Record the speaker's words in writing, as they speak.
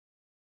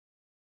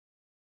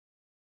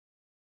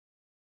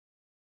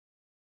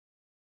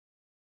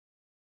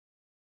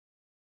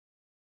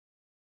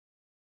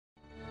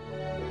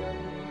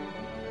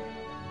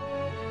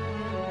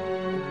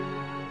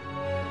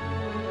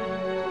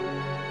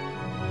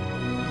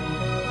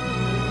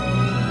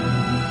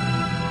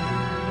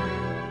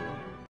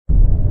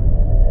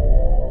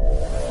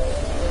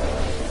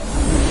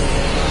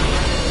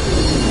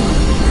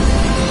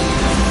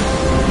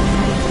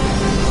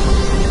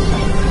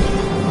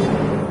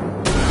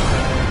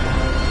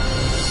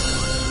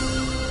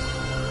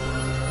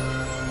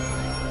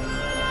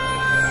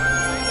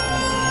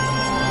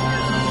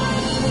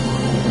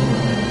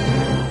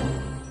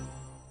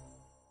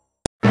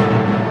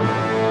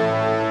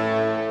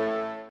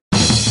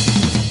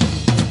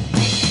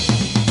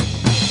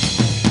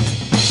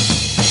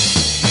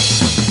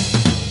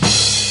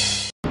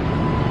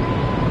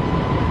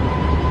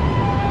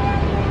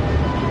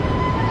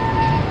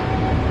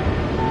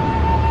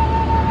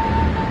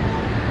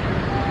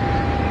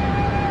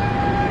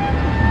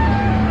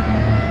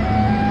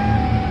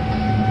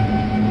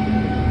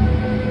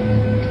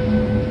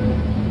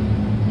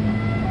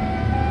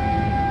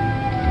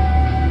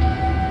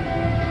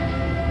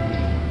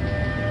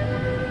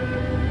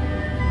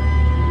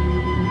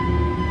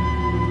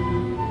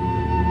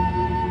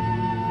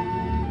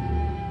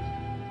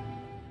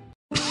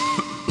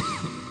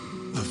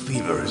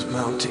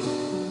mounting.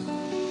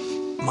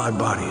 My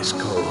body is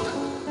cold.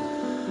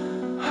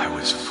 I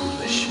was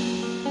foolish.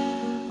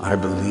 I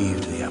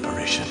believed the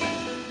apparition.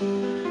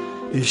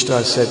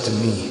 Ishtar said to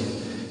me,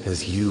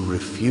 as you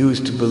refuse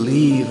to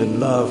believe in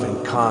love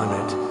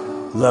incarnate,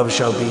 love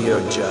shall be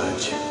your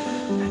judge,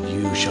 and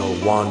you shall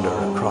wander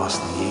across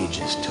the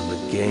ages to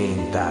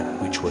regain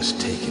that which was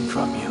taken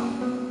from you.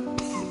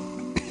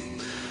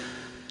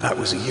 That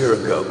was a year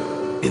ago,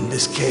 in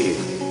this cave,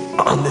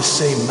 on this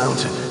same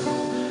mountain.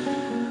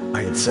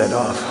 I had set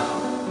off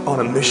on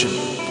a mission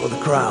for the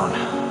crown.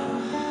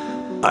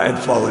 I had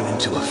fallen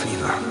into a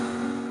fever.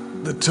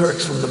 The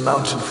Turks from the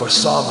mountain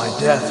foresaw my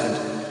death,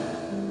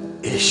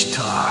 and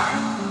Ishtar,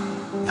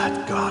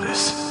 that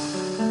goddess,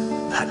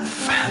 that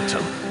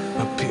phantom,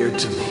 appeared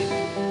to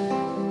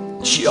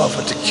me. She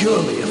offered to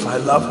cure me if I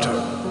loved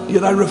her,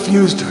 yet I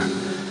refused her.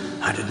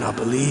 I did not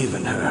believe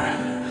in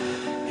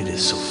her. It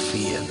is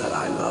Sophia that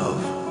I love.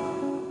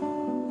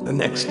 The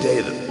next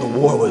day that the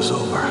war was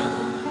over,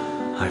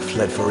 I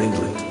fled for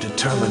England,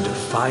 determined to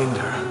find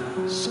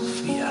her,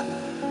 Sophia.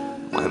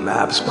 My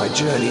maps, my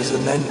journeys,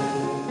 and then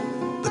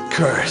the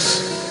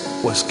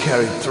curse was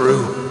carried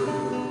through.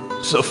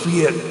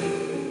 Sophia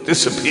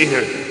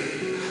disappeared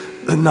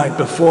the night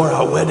before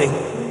our wedding.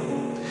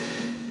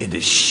 It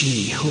is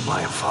she whom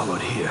I have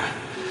followed here.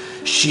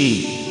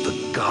 She,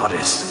 the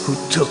goddess, who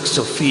took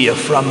Sophia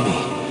from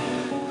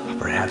me.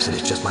 Perhaps it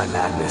is just my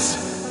madness.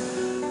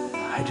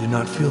 I do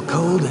not feel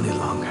cold any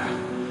longer.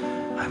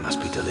 I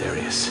must be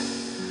delirious.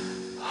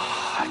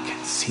 I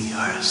can see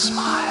her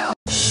smile.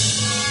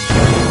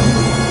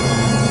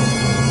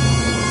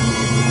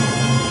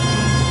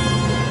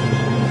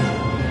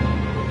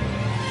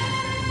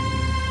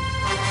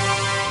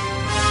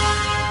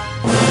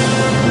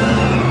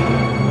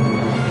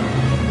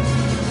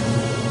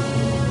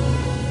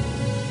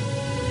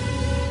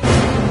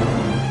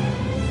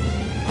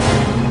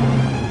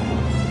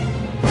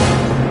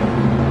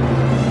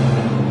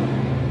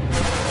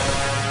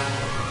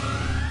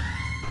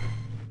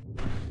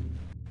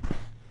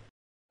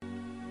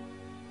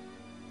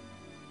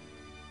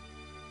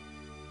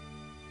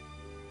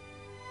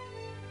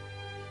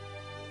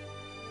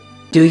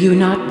 Do you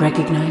not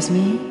recognize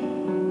me?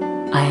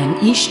 I am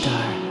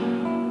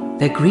Ishtar.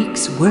 The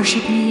Greeks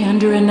worship me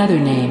under another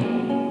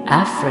name,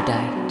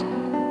 Aphrodite.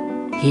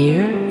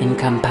 Here, in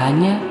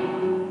Campania,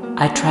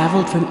 I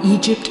traveled from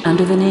Egypt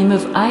under the name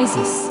of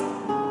Isis,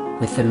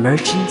 with the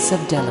merchants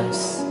of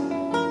Delos.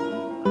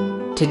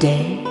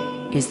 Today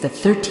is the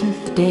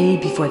 13th day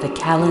before the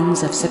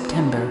calends of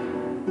September,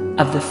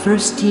 of the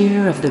first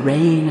year of the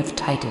reign of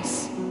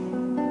Titus.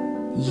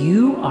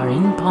 You are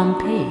in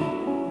Pompeii.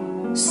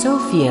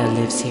 Sophia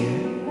lives here.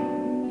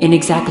 In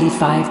exactly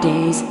 5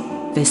 days,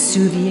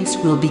 Vesuvius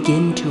will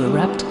begin to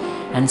erupt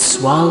and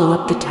swallow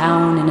up the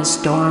town in a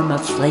storm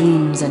of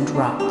flames and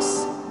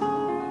rocks.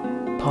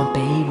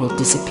 Pompeii will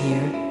disappear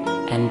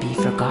and be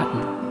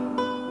forgotten.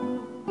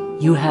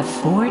 You have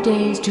 4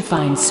 days to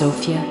find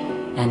Sophia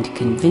and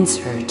convince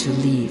her to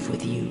leave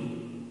with you.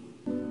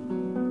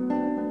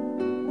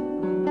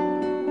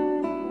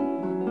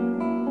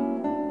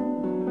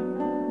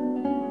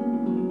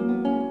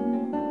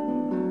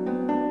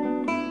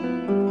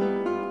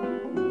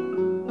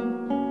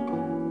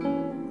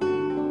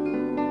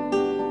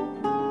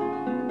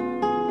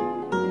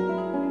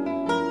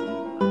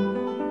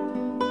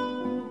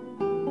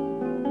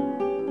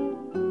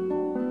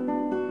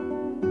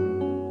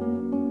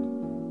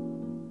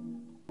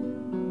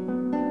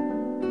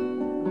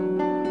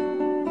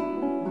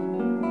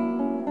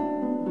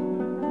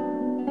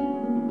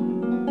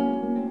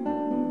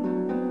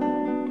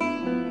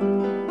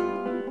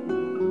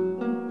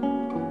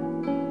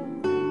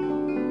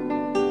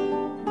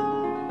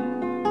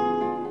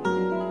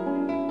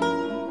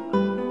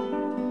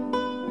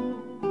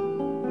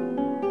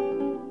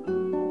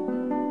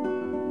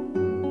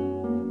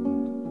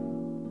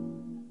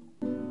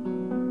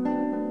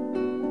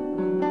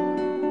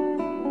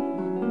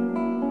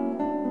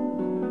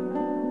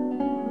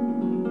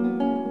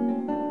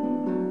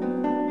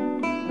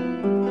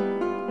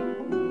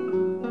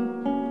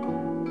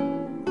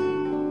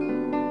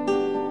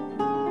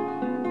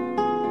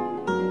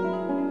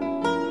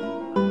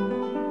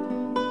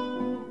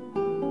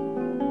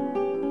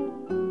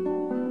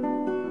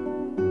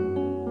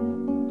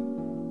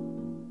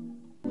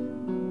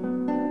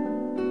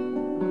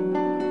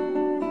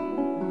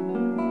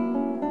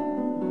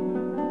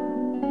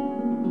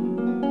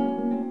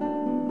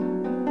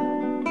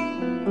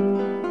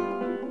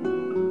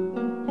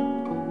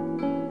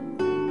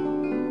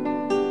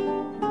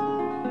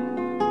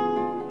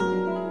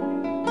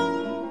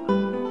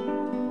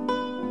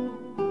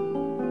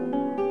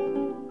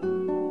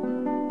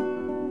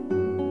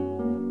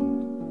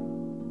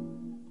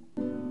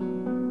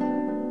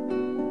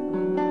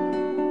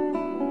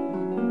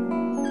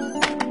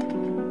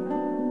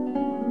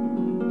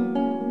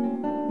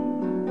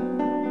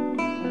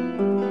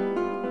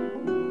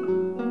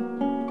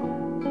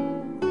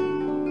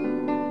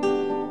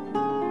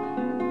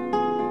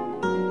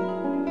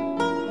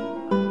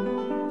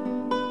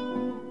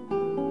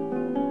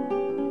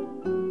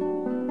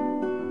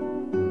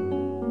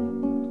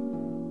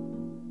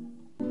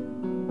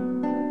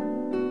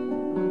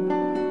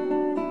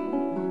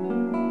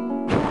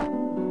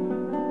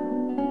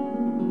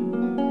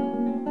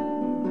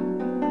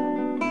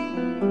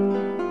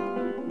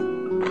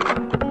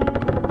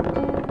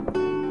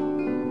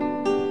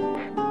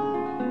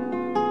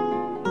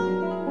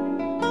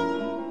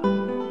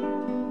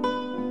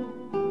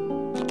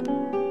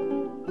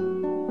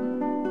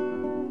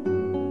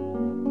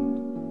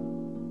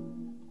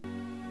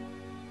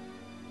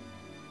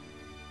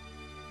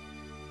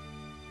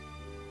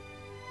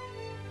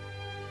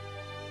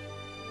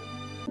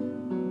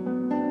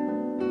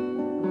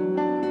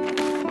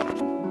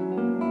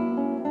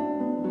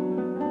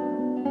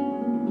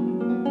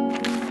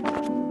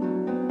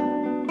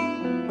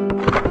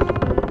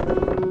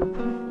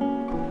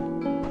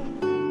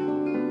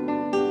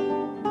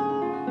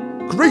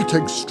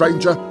 Greetings,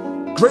 stranger.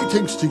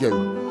 Greetings to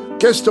you.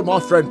 Guest of my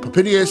friend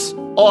Papinius,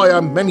 I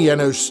am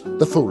Menianus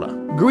the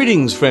Fooler.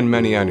 Greetings, friend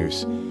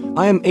Menianus.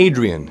 I am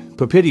Adrian,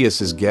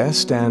 Papinius'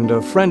 guest and a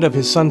friend of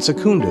his son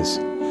Secundus.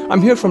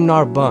 I'm here from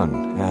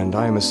Narbonne, and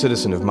I am a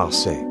citizen of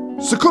Marseille.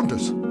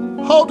 Secundus,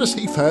 how does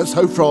he fare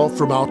so far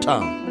from our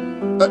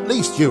town? At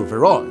least you have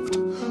arrived.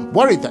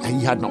 Worried that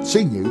he had not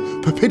seen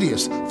you,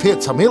 Papinius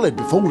feared some ill had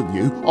befallen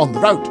you on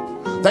the road.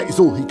 That is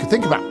all he could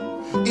think about.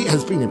 It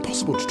has been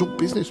impossible to talk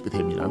business with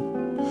him, you know.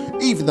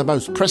 Even the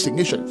most pressing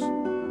issues.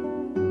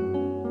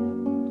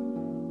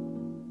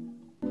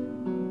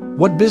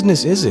 What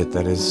business is it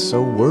that is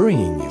so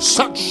worrying you?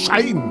 Such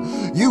shame!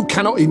 You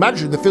cannot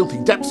imagine the filthy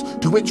depths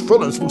to which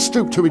fullers will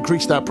stoop to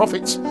increase their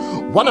profits.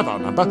 One of our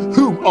number,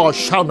 whom I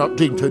shall not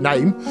deign to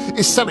name,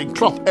 is selling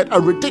cloth at a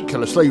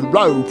ridiculously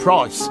low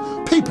price.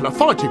 People are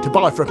fighting to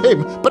buy from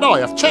him, but I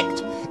have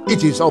checked.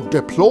 It is of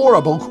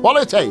deplorable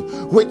quality,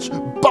 which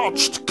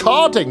botched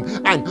carding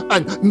and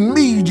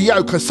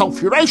mediocre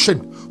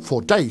sulfuration.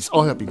 For days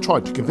I have been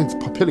trying to convince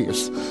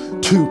Popilius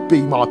to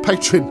be my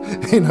patron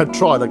in a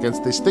trial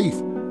against this thief.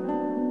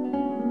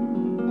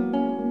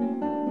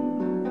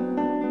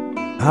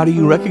 How do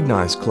you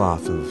recognize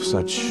cloth of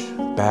such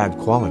bad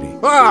quality?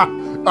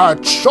 A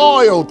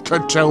child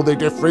could tell the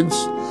difference.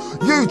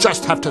 You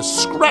just have to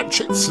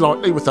scratch it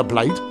slightly with a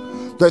blade.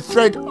 The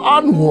thread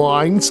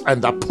unwinds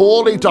and the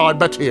poorly dyed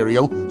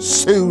material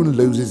soon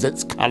loses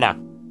its colour.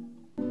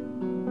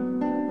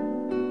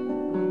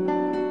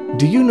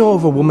 Do you know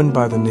of a woman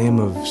by the name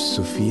of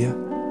Sophia?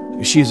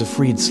 She is a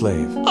freed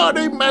slave. An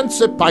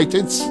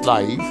emancipated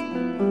slave?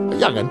 A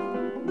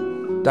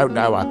young'un? Don't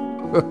know her.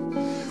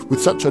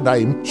 With such a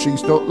name,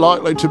 she's not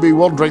likely to be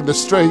wandering the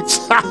streets.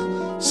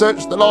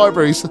 Search the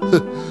libraries.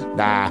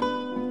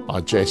 Nah, I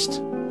jest.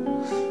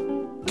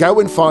 Go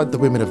and find the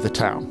women of the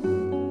town.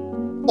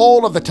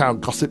 All of the town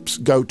gossips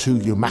go to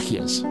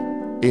Eumachia's,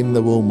 in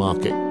the wool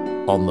market,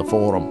 on the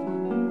forum.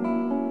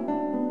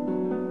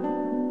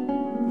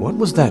 What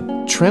was that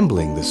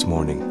trembling this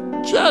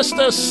morning? Just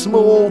a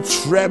small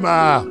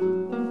tremor.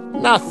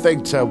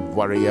 Nothing to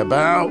worry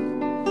about.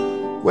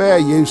 We're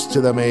used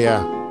to them here.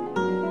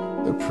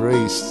 The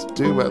priests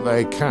do what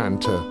they can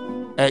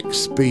to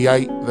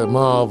expiate the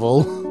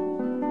marvel.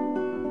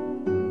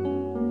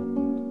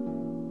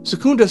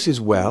 Secundus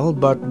is well,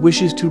 but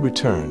wishes to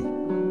return.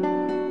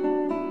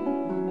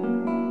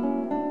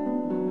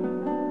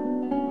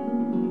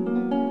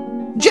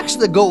 Just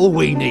the gall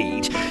we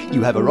need.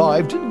 You have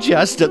arrived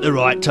just at the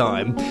right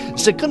time.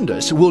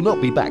 Secundus will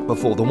not be back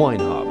before the wine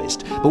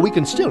harvest, but we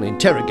can still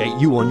interrogate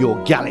you on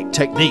your Gallic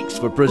techniques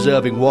for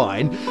preserving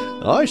wine.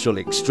 I shall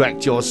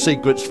extract your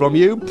secrets from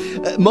you.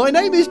 My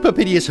name is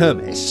Papinius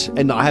Hermes,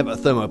 and I have a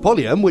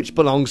thermopolium which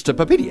belongs to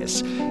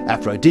Papinius.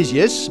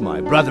 Aphrodisius, my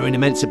brother in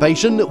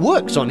emancipation,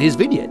 works on his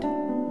vineyard.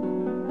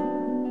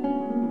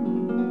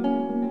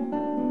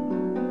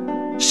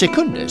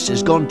 Secundus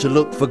has gone to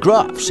look for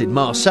grafts in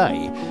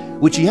Marseille,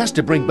 which he has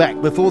to bring back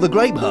before the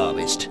grape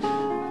harvest.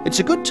 It's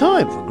a good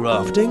time for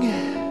grafting.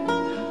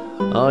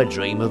 I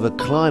dream of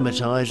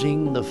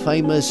acclimatising the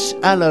famous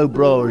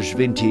Allobroge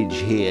vintage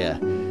here,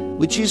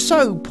 which is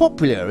so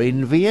popular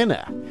in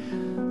Vienna.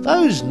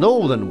 Those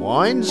northern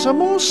wines are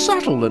more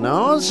subtle than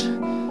ours,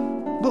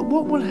 but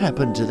what will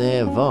happen to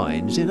their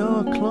vines in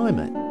our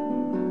climate?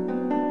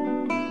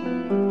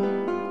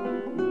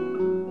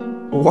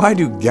 Why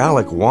do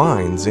Gallic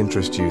wines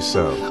interest you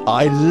so?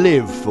 I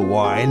live for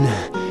wine.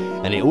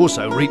 And it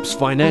also reaps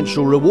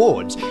financial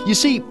rewards. You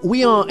see,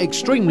 we are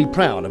extremely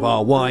proud of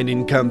our wine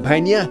in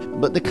Campania,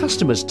 but the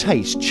customers'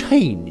 tastes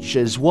change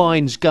as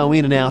wines go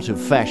in and out of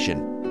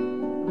fashion.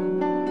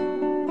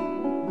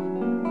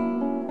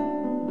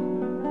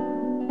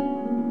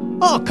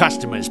 Our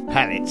customers'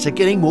 palates are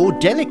getting more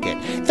delicate.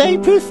 They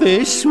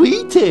prefer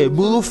sweeter,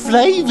 more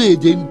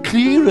flavoured and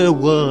clearer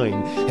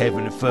wine.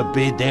 Heaven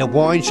forbid their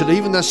wine should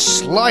even the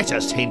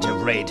slightest hint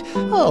of red.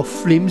 Our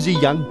flimsy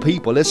young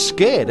people are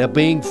scared of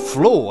being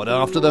floored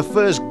after the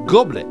first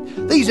goblet.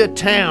 These are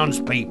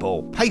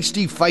townspeople,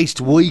 pasty-faced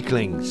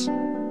weaklings.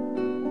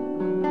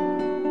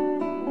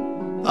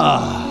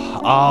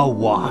 Our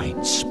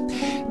wines.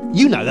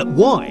 You know that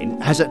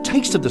wine has a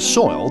taste of the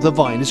soil the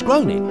vine is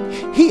grown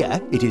in. Here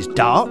it is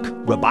dark,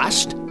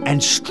 robust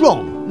and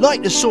strong,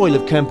 like the soil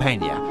of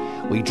Campania.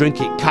 We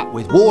drink it cut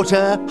with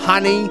water,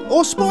 honey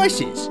or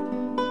spices.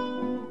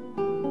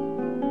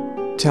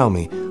 Tell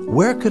me,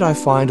 where could I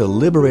find a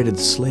liberated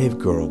slave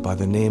girl by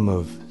the name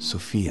of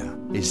Sophia?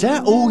 Is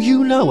that all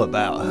you know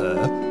about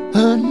her?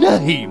 Her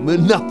name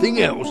and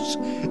nothing else?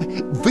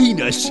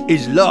 Venus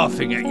is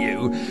laughing at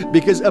you,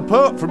 because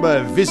apart from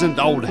a wizened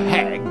old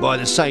hag by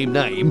the same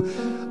name,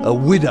 a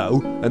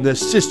widow and the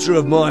sister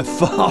of my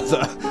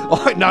father,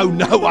 I know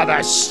no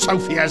other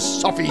Sophia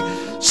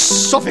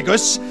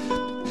Sophigus.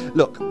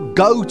 Look,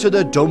 go to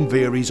the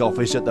Domviri's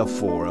office at the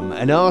Forum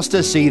and ask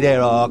to see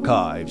their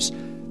archives.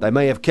 They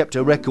may have kept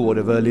a record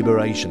of her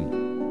liberation.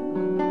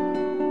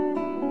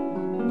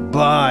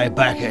 By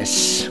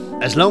Bacchus.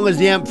 As long as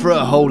the Emperor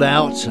hold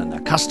out and the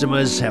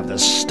customers have the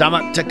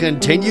stomach to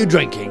continue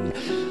drinking,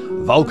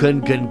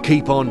 Vulcan can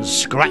keep on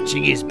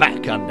scratching his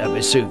back under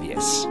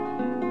Vesuvius.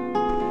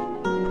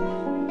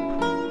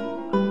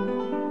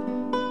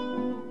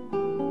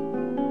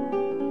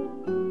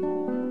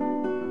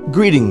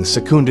 Greetings,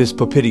 Secundus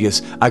Popedius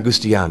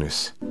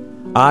Augustianus.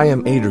 I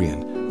am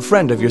Adrian,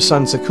 friend of your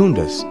son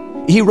Secundus.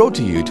 He wrote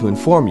to you to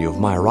inform you of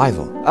my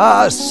arrival.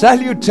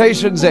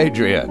 Salutations,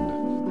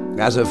 Adrian.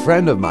 As a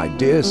friend of my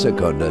dear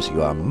Secundus,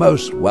 you are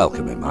most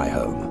welcome in my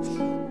home.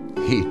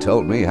 He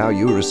told me how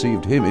you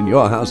received him in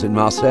your house in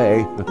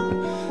Marseille.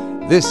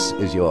 This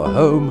is your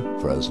home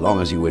for as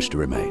long as you wish to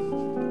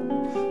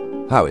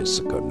remain. How is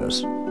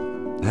Secundus?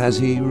 Has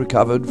he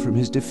recovered from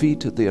his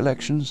defeat at the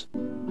elections?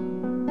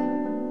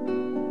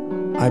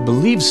 I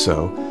believe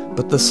so,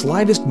 but the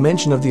slightest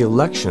mention of the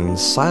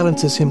elections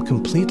silences him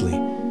completely.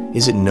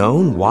 Is it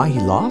known why he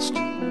lost?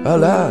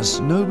 Alas,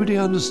 nobody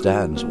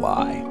understands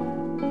why.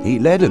 He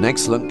led an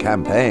excellent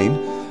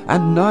campaign,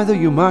 and neither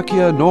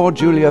Eumarchia nor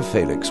Julia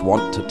Felix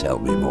want to tell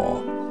me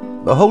more.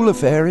 The whole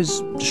affair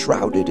is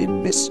shrouded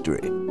in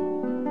mystery.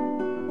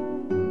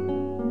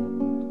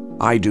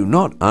 I do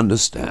not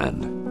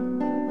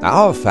understand.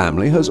 Our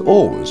family has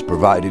always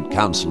provided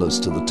counselors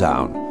to the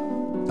town.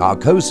 Our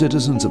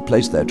co-citizens have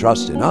placed their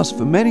trust in us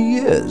for many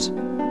years.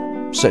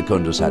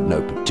 Secundus had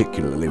no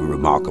particularly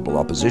remarkable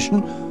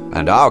opposition,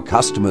 and our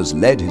customers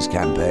led his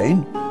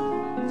campaign.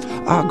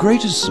 Our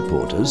greatest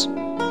supporters,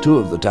 two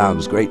of the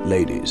town's great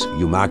ladies,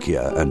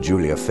 Eumarchia and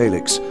Julia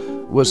Felix,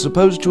 were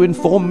supposed to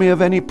inform me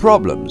of any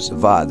problems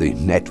via the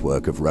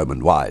network of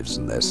Roman wives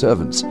and their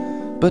servants,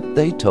 but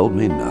they told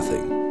me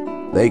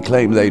nothing. They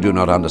claim they do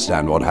not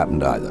understand what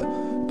happened either,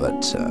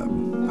 but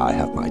I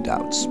have my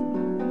doubts.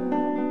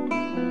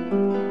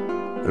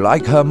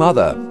 Like her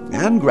mother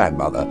and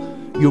grandmother,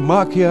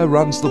 Eumarchia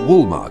runs the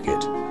wool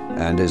market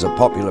and is a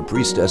popular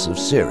priestess of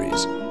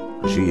Ceres.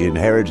 She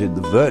inherited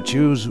the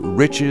virtues,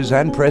 riches,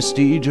 and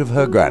prestige of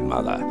her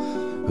grandmother,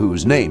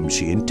 whose name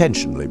she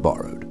intentionally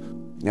borrowed.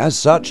 As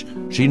such,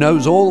 she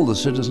knows all the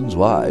citizens'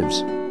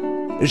 wives.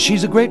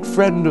 She's a great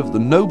friend of the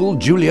noble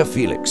Julia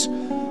Felix,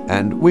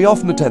 and we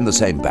often attend the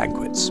same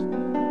banquets.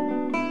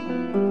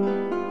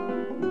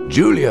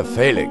 Julia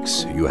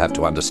Felix, you have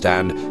to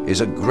understand,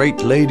 is a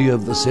great lady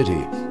of the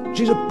city.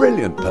 She's a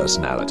brilliant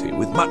personality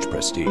with much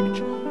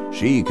prestige.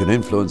 She can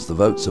influence the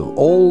votes of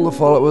all the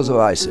followers of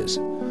Isis.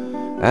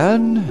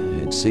 And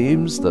it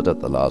seems that at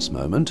the last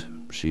moment,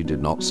 she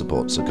did not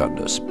support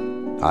Secundus.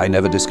 I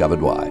never discovered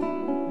why.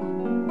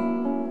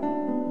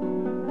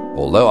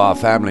 Although our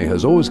family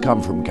has always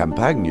come from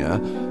Campagna,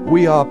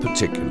 we are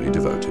particularly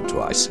devoted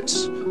to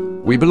Isis.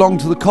 We belong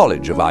to the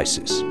College of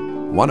Isis.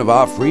 One of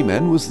our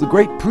freemen was the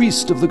great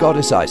priest of the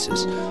goddess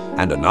Isis,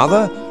 and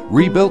another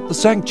rebuilt the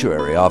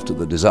sanctuary after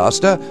the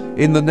disaster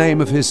in the name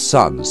of his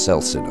son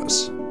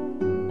Celsinus.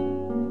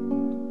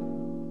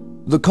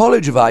 The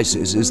College of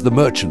Isis is the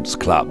merchants'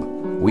 club.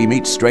 We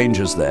meet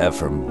strangers there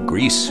from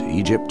Greece,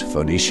 Egypt,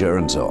 Phoenicia,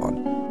 and so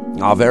on.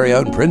 Our very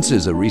own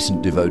princes are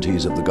recent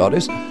devotees of the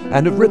goddess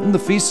and have written the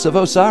feasts of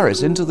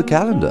Osiris into the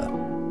calendar.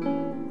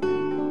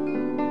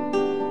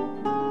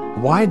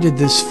 Why did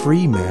this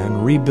free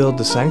man rebuild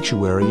the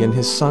sanctuary in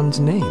his son's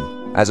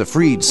name? As a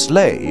freed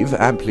slave,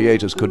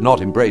 Ampliatus could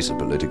not embrace a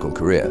political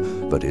career,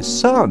 but his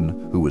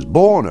son, who was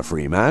born a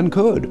free man,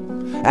 could.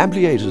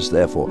 Ampliatus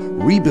therefore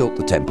rebuilt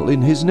the temple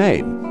in his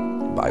name.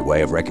 By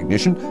way of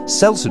recognition,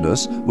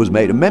 Celsinus was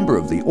made a member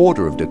of the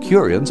Order of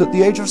Decurions at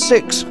the age of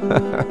 6.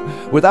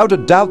 Without a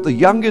doubt the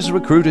youngest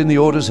recruit in the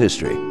Order's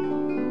history.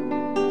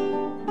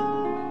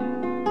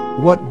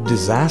 What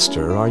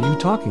disaster are you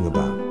talking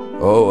about?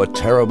 Oh, a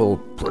terrible,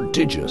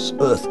 prodigious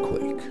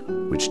earthquake,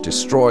 which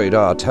destroyed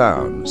our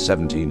town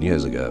 17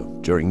 years ago,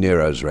 during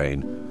Nero's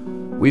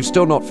reign. We've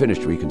still not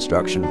finished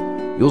reconstruction.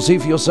 You'll see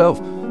for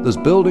yourself, there's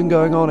building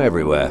going on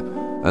everywhere,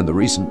 and the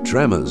recent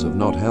tremors have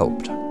not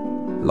helped.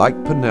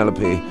 Like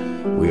Penelope,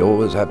 we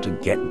always have to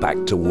get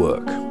back to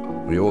work.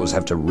 We always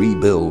have to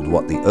rebuild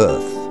what the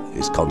earth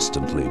is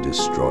constantly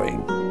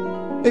destroying.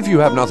 If you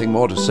have nothing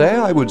more to say,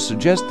 I would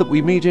suggest that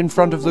we meet in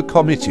front of the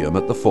Comitium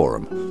at the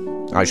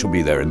Forum. I shall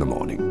be there in the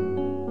morning.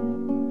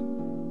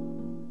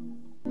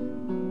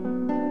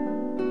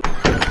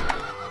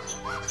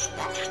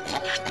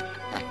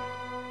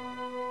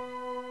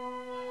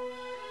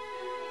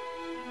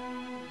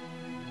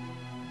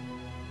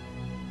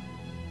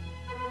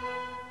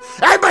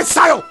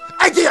 Imbecile!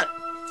 Idiot!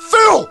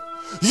 Fool!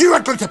 You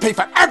are going to pay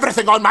for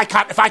everything on my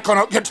cart if I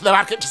cannot get to the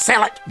market to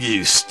sell it!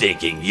 You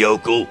stinking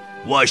yokel!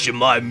 Why should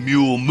my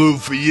mule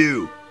move for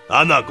you?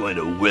 I'm not going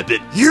to whip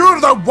it. You're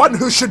the one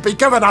who should be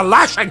given a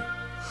lashing!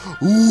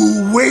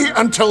 Ooh, wait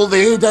until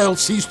the Adel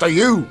sees to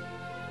you!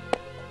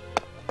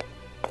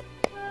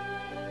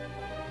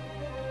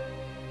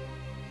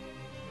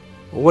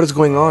 What is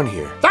going on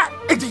here? That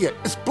idiot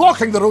is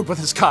blocking the road with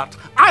his cart.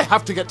 I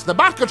have to get to the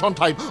market on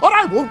time, or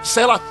I won't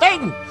sell a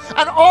thing.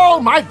 And all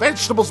my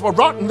vegetables will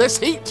rot in this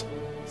heat.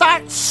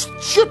 That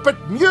stupid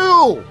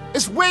mule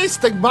is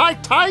wasting my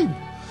time.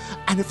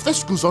 And if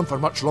this goes on for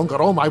much longer,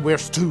 all my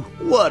wares too.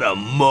 What a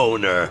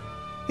moaner.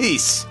 He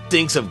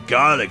stinks of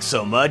garlic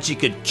so much he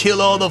could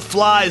kill all the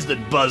flies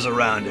that buzz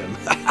around him.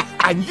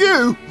 I And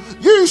you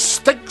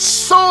stink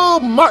so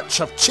much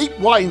of cheap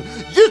wine,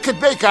 you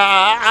could make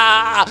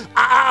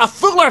a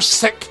fuller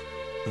sick.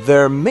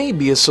 There may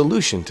be a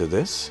solution to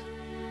this.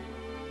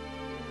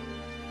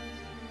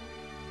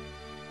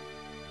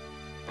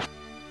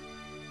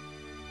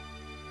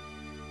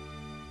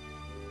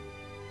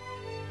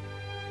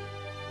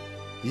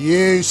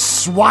 You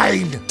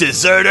swine!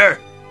 Deserter!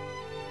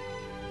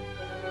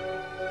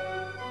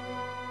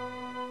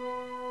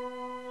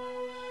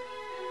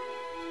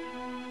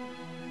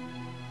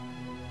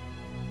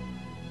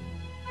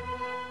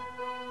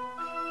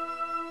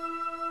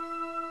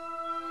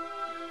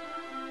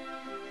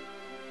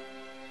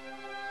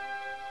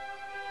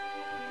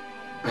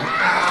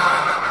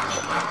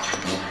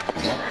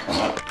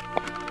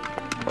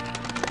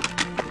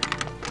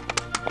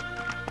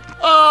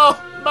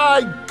 Oh,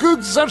 my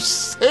goods are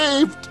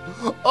saved!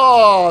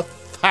 Oh,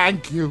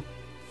 thank you.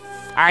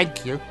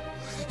 Thank you.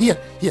 Here,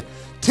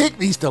 take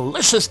these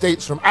delicious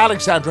dates from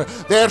Alexandria.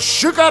 They're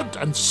sugared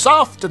and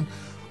soft and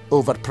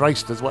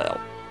overpriced as well.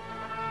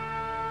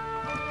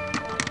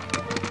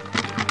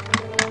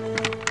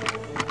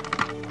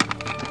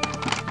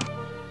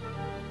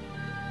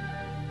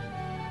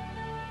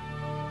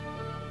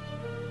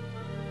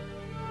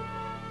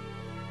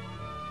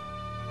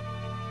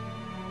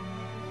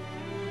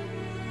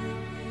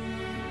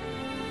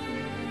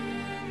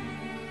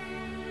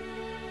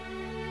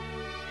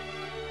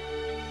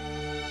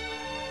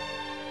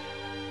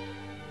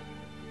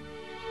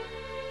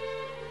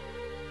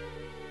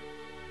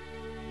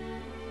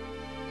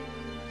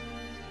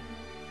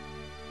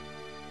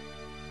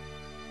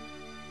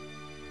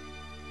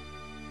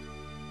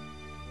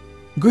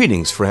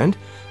 Greetings, friend.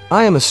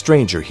 I am a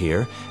stranger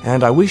here,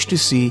 and I wish to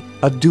see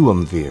a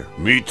duumvir.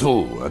 Me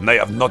too, and they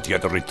have not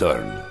yet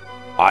returned.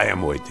 I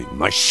am waiting,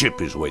 my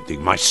ship is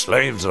waiting, my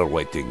slaves are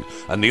waiting,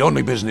 and the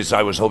only business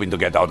I was hoping to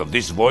get out of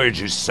this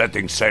voyage is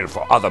setting sail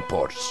for other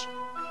ports.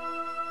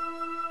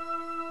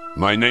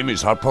 My name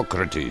is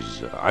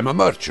Harpocrates. I'm a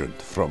merchant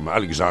from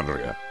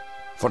Alexandria.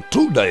 For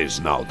 2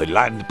 days now, the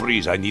land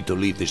breeze I need to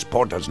leave this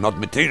port has not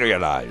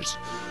materialized.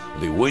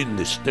 The wind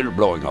is still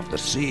blowing off the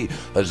sea,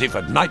 as if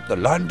at night the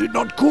land did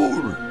not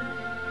cool.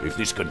 If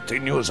this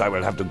continues, I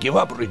will have to give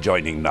up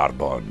rejoining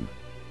Narbonne.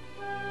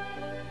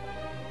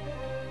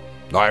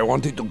 I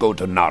wanted to go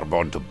to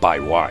Narbonne to buy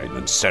wine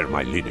and sell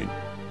my linen.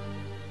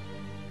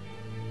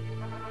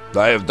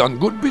 I have done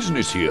good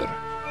business here.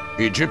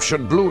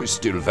 Egyptian blue is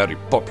still very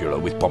popular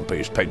with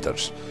Pompei's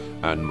painters,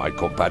 and my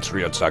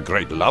compatriots are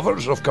great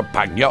lovers of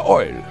Campagna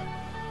oil.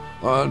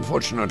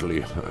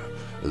 Unfortunately,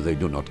 they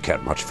do not care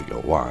much for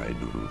your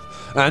wine.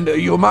 And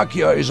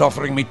Eumacia is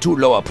offering me too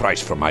low a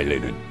price for my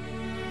linen.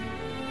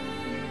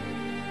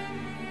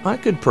 I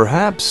could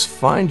perhaps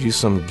find you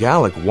some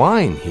Gallic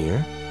wine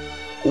here.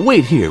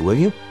 Wait here, will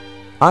you?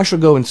 I shall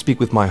go and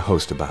speak with my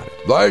host about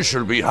it. I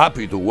shall be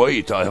happy to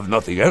wait. I have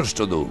nothing else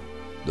to do.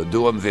 The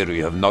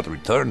duumviri have not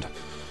returned,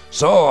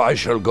 so I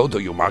shall go to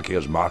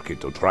Eumacia's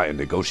market to try and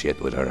negotiate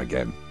with her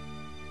again.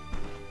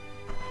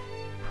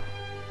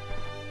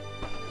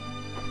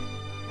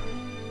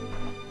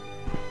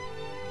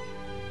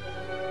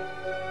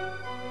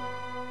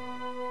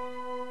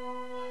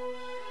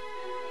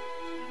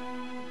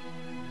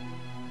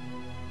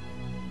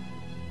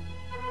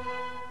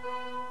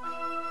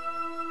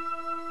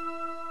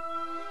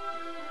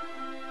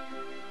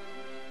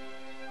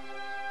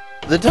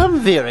 The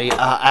duumviri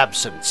are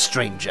absent,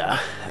 stranger,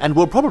 and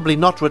will probably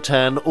not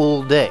return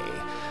all day.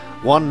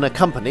 One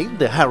accompanied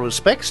the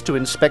haruspex to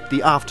inspect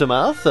the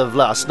aftermath of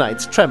last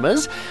night's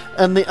tremors,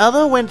 and the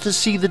other went to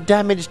see the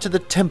damage to the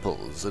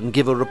temples and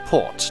give a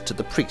report to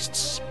the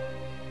priests.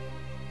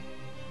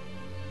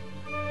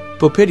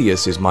 Pompeii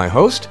is my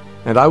host,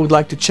 and I would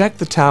like to check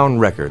the town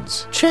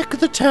records. Check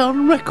the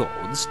town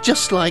records,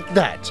 just like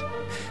that.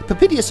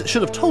 Pompeii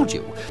should have told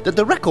you that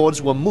the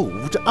records were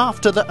moved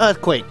after the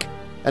earthquake.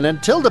 And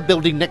until the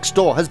building next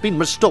door has been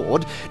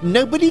restored,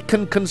 nobody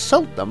can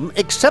consult them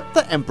except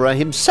the Emperor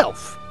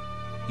himself.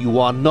 You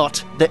are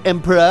not the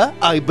Emperor,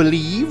 I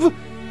believe?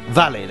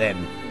 Vale,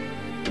 then.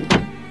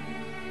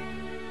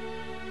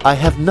 I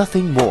have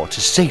nothing more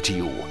to say to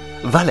you.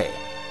 Vale.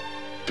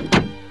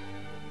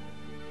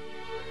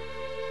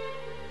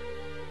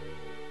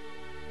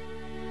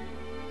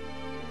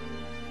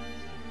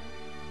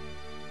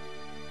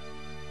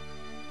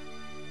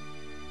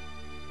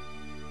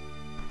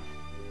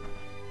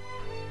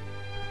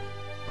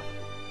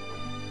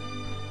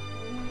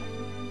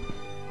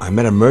 I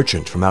met a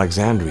merchant from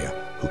Alexandria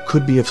who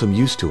could be of some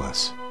use to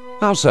us.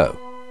 How so?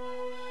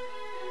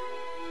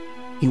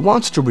 He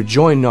wants to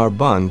rejoin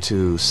Narbonne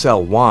to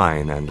sell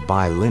wine and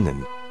buy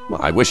linen.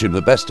 Well, I wish him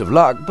the best of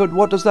luck, but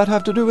what does that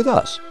have to do with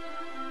us?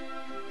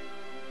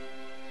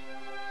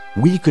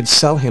 We could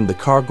sell him the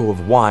cargo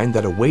of wine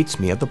that awaits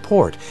me at the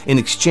port in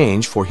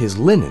exchange for his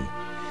linen.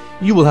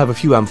 You will have a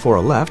few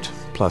amphora left,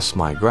 plus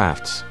my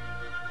grafts.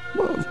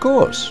 Well, of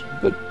course,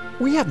 but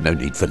we have no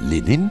need for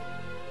linen.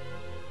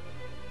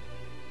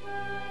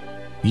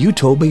 You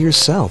told me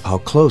yourself how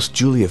close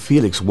Julia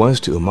Felix was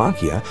to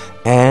Umakia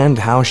and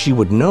how she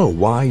would know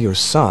why your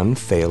son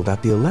failed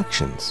at the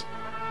elections.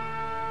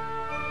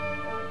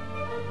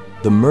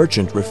 The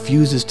merchant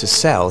refuses to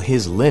sell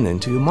his linen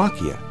to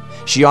Umakia.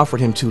 She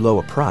offered him too low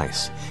a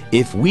price.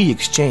 If we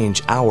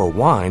exchange our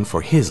wine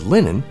for his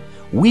linen,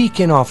 we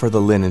can offer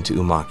the linen to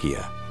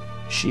Umakia.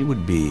 She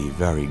would be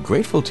very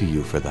grateful to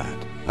you for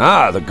that.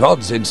 Ah, the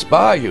gods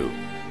inspire you.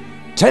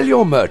 Tell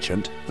your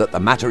merchant that the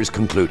matter is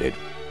concluded.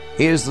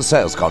 Here's the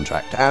sales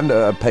contract and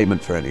a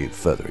payment for any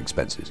further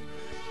expenses.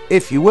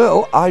 If you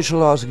will, I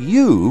shall ask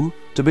you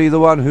to be the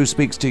one who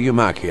speaks to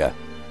Umakia.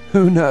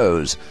 Who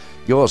knows?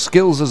 Your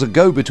skills as a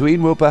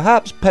go-between will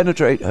perhaps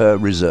penetrate her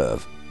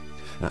reserve.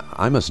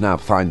 I must now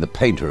find the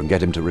painter and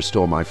get him to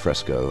restore my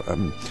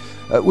fresco.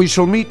 We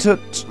shall meet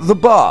at the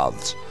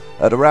baths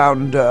at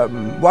around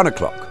 1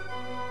 o'clock.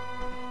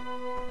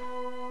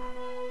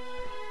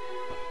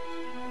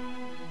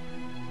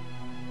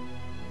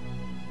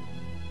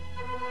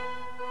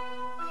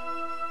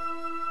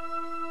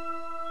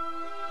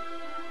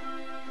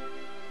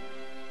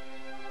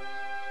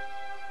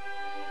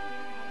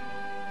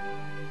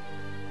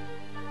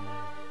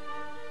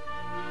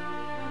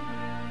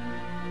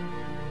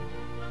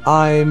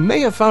 I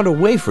may have found a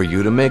way for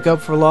you to make up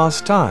for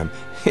lost time,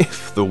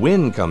 if the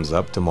wind comes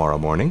up tomorrow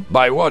morning.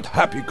 By what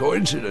happy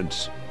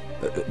coincidence?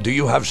 Do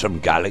you have some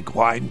Gallic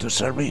wine to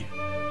sell me?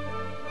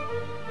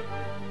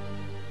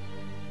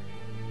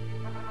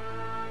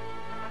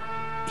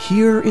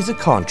 Here is a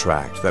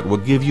contract that will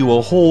give you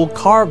a whole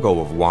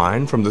cargo of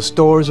wine from the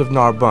stores of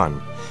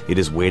Narbonne. It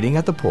is waiting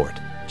at the port.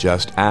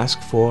 Just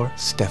ask for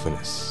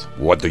Stephanus.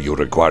 What do you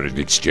require in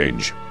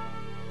exchange?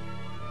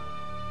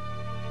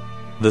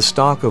 The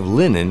stock of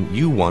linen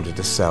you wanted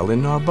to sell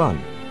in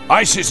Narbonne.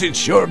 Isis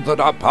ensured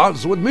that our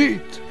paths would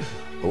meet.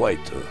 Wait,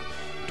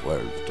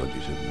 12,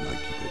 27, 98,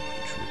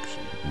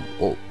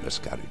 oh, less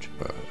carriage.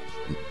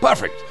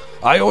 Perfect.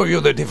 I owe you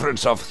the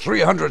difference of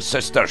 300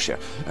 sestertia.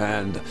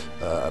 And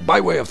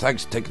by way of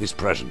thanks, take this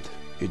present.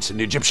 It's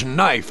an Egyptian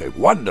knife, a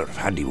wonder of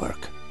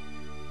handiwork.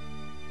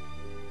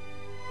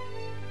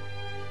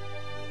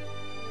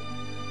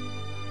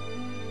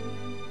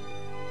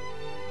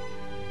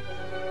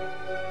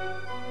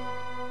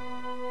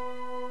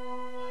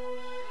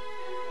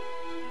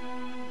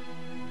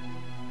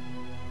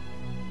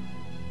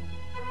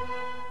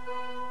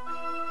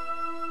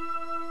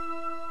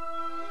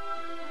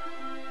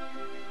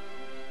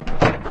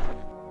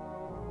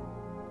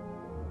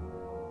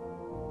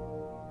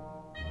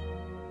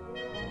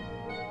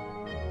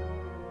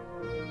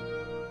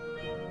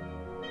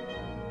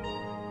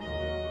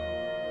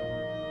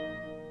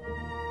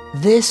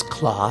 This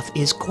cloth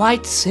is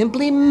quite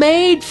simply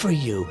made for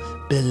you.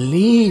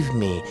 Believe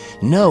me,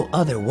 no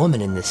other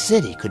woman in the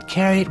city could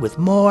carry it with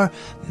more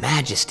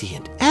majesty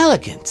and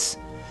elegance.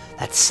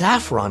 That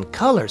saffron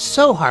color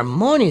so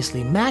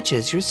harmoniously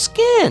matches your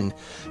skin.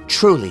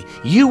 Truly,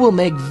 you will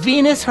make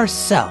Venus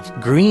herself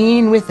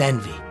green with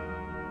envy.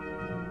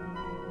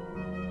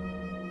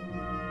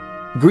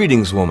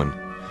 Greetings, woman.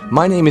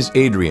 My name is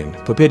Adrian,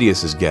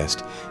 Pompeï's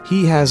guest.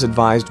 He has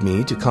advised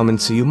me to come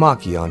and see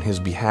Umakia on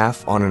his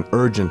behalf on an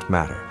urgent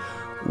matter.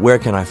 Where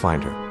can I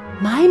find her?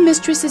 My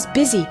mistress is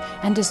busy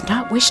and does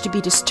not wish to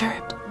be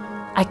disturbed.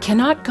 I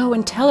cannot go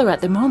and tell her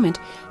at the moment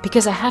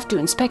because I have to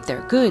inspect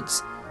their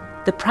goods.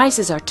 The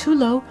prices are too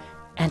low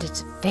and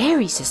it's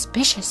very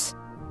suspicious.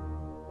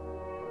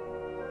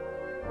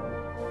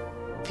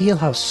 Feel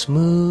how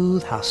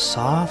smooth, how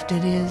soft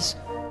it is?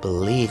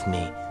 Believe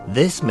me,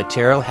 this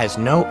material has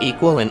no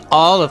equal in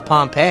all of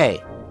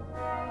Pompeii.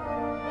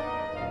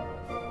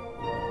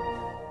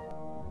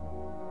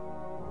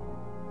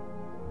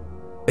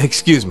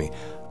 Excuse me,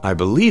 I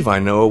believe I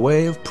know a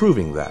way of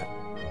proving that.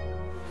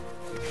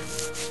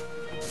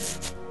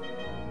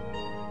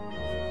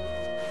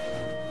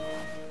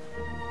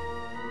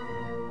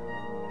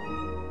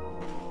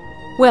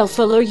 Well,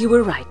 Fuller, you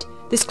were right.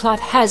 This cloth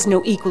has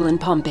no equal in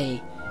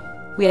Pompeii.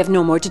 We have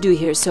no more to do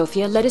here,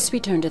 Sophia. Let us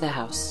return to the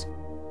house.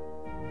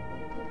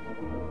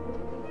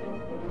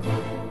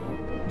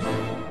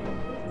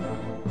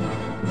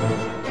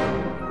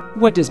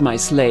 What does my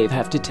slave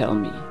have to tell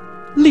me?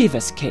 Leave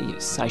us,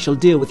 Caius. I shall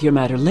deal with your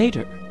matter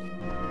later.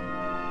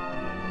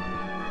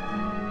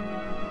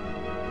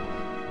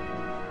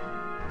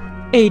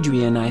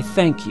 Adrian, I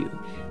thank you.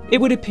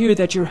 It would appear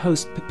that your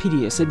host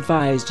Pompeïus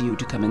advised you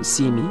to come and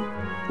see me.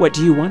 What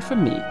do you want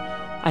from me?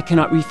 I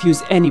cannot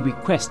refuse any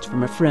request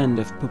from a friend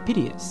of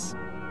Pompeïus.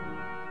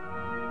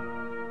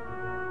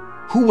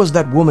 Who was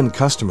that woman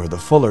customer the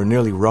fuller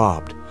nearly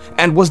robbed?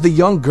 And was the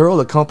young girl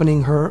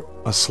accompanying her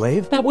a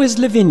slave? That was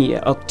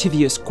Lavinia,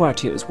 Octavius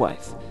Quartio's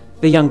wife.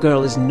 The young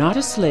girl is not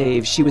a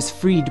slave. She was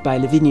freed by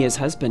Lavinia's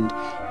husband.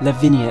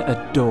 Lavinia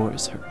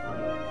adores her.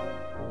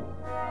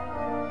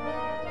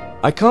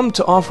 I come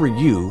to offer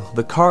you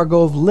the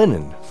cargo of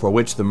linen for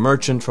which the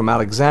merchant from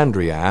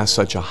Alexandria asked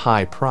such a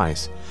high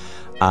price.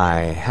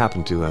 I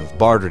happen to have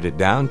bartered it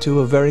down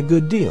to a very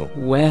good deal.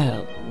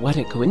 Well, what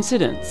a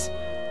coincidence.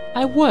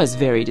 I was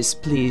very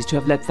displeased to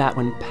have let that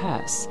one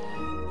pass.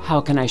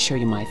 How can I show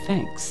you my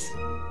thanks?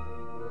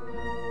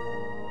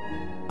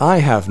 I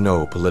have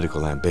no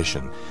political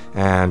ambition,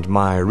 and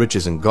my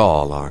riches in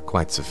Gaul are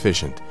quite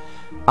sufficient.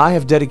 I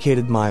have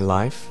dedicated my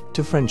life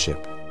to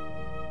friendship.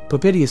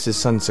 Popedius'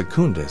 son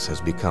Secundus has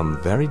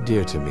become very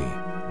dear to me.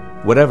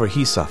 Whatever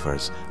he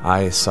suffers,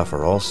 I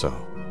suffer also.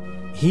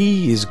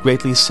 He is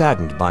greatly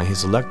saddened by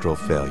his electoral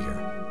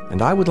failure,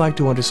 and I would like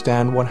to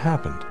understand what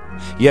happened.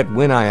 Yet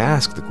when I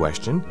ask the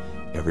question,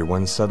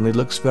 everyone suddenly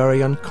looks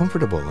very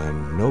uncomfortable,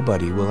 and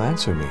nobody will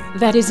answer me.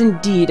 That is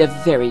indeed a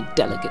very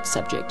delicate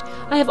subject.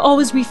 I have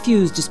always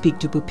refused to speak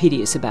to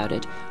Popedius about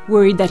it,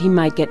 worried that he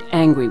might get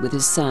angry with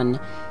his son.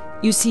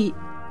 You see,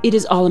 it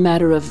is all a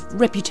matter of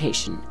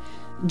reputation.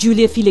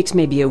 Julia Felix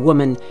may be a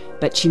woman,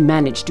 but she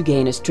managed to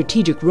gain a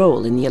strategic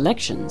role in the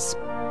elections.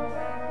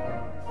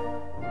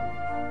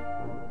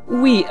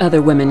 We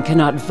other women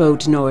cannot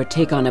vote nor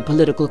take on a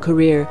political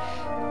career,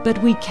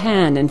 but we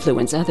can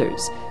influence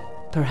others,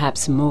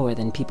 perhaps more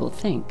than people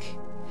think.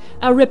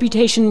 Our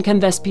reputation can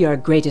thus be our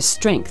greatest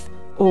strength,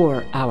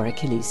 or our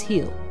Achilles'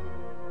 heel.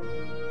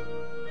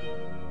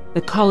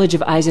 The College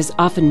of Isis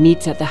often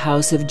meets at the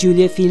house of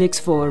Julia Felix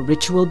for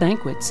ritual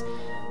banquets.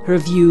 Her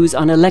views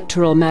on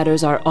electoral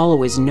matters are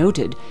always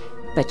noted,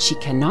 but she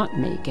cannot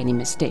make any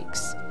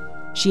mistakes.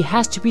 She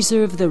has to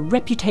preserve the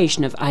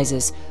reputation of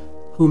Isis,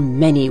 whom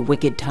many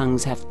wicked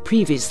tongues have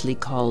previously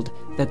called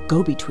the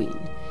go-between.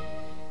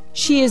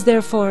 She is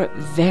therefore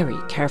very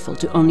careful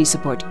to only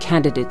support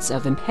candidates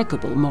of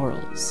impeccable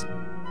morals.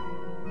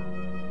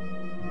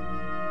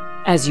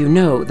 As you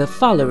know, the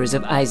followers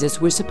of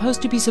Isis were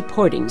supposed to be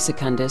supporting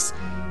Secundus,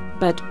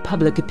 but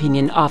public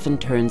opinion often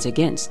turns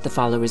against the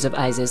followers of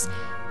Isis,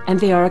 and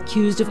they are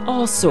accused of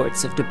all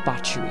sorts of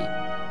debauchery.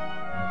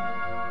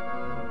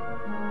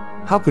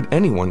 How could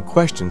anyone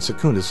question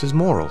Secundus'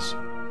 morals?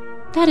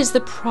 That is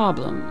the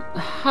problem.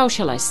 How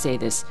shall I say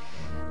this?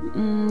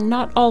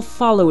 Not all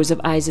followers of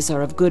Isis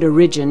are of good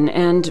origin,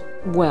 and,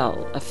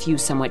 well, a few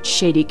somewhat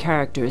shady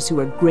characters who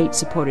were great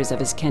supporters of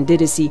his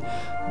candidacy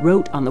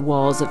wrote on the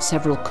walls of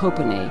several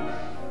coponae.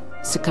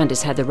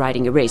 Secundus had the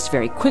writing erased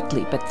very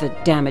quickly, but the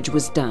damage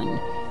was done.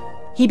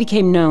 He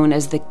became known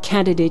as the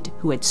candidate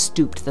who had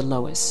stooped the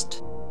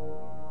lowest.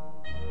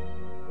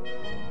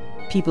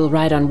 People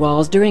write on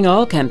walls during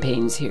all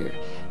campaigns here.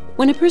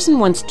 When a person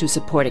wants to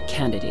support a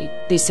candidate,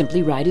 they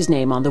simply write his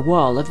name on the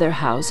wall of their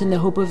house in the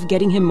hope of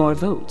getting him more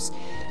votes.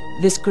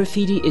 This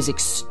graffiti is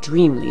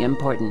extremely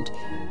important.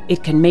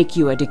 It can make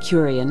you a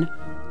decurion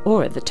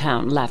or the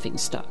town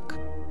laughingstock.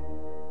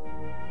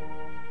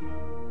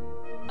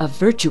 A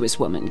virtuous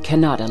woman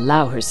cannot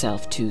allow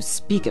herself to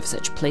speak of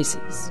such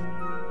places.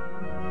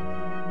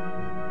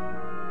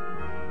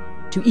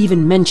 To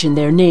even mention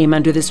their name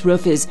under this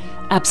roof is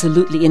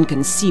absolutely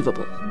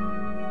inconceivable.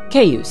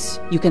 Caius,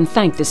 you can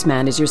thank this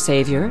man as your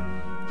savior.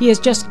 He has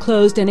just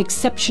closed an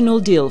exceptional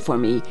deal for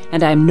me,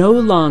 and I am no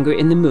longer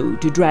in the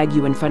mood to drag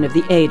you in front of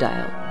the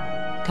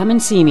aedile. Come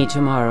and see me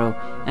tomorrow,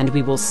 and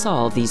we will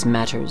solve these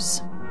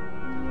matters.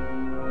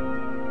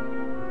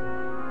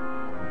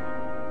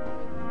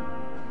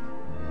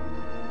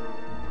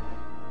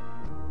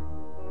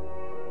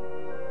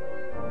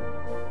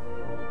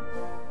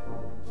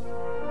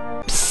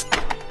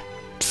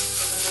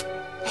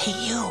 Hey,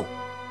 you!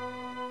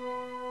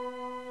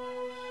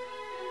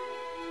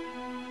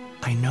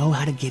 I know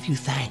how to give you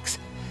thanks.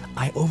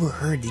 I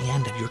overheard the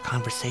end of your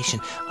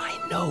conversation. I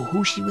know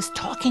who she was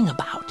talking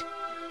about.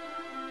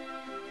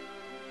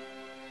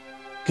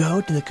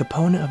 Go to the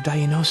Capona of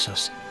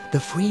Dionysos, the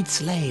freed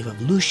slave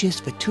of Lucius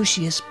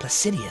Vetutius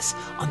Placidius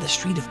on the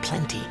Street of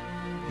Plenty.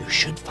 You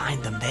should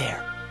find them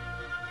there.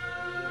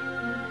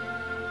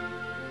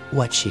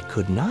 What she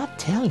could not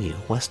tell you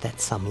was that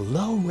some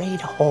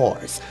low-rate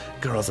whores,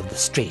 girls of the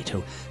street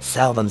who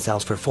sell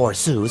themselves for 4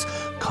 sous,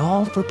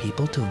 call for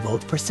people to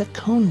vote for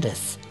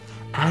Secundus.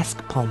 Ask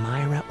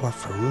Palmyra or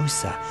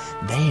Ferusa.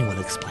 They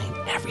will explain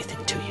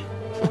everything to you,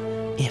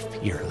 if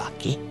you're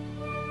lucky.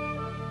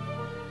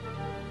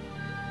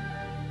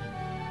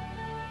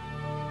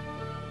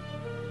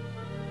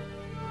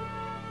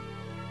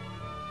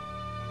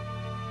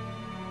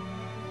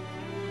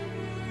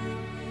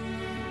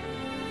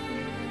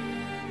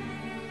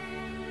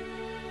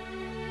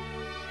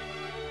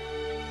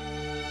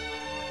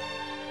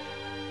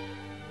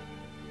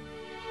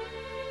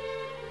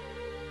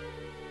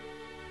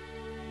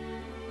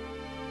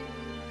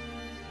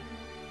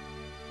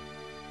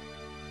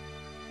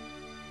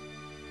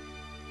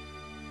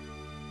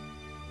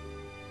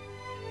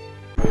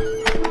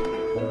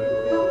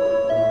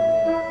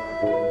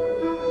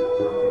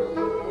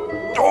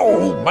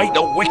 Oh, may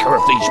the wicker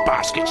of these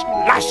baskets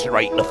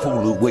lacerate the fool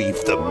who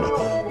weaved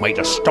them. May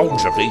the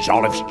stones of these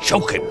olives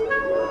choke him.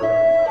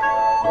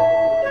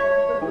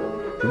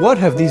 What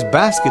have these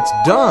baskets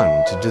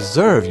done to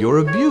deserve your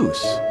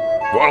abuse?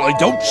 Well, they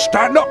don't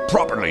stand up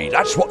properly,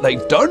 that's what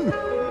they've done.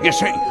 You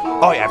see,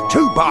 I have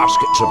 2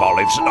 baskets of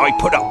olives that I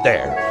put up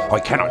there. I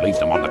cannot leave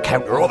them on the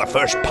counter, or the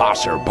first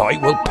passer-by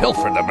will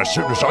pilfer them as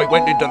soon as I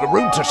went into the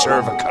room to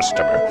serve a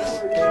customer.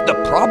 The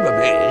problem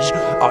is,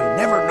 I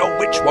never know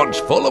which which one's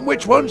full and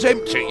which one's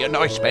empty, and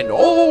I spend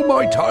all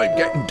my time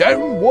getting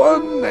down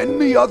one then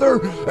the other,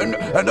 and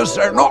as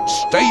they're not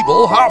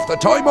stable, half the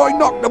time I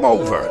knock them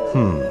over.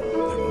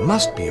 There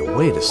must be a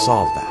way to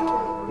solve that.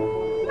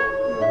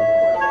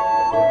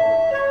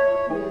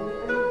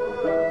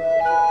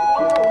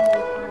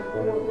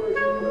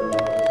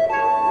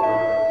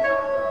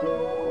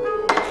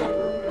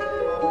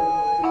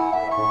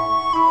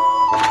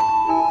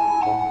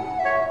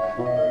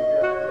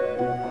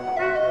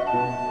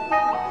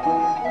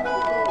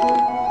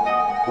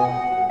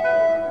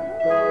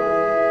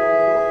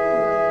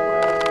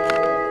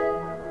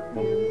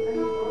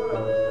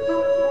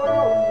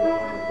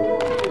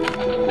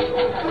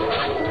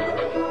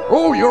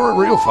 Oh, you're a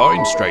real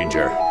fine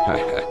stranger.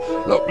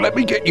 Look, let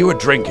me get you a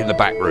drink in the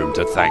back room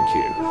to thank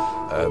you.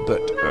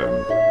 But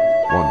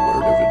one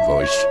word of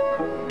advice.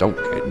 Don't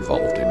get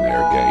involved in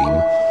their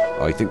game.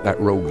 I think that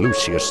rogue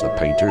Lucius the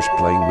painter's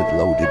playing with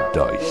loaded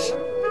dice.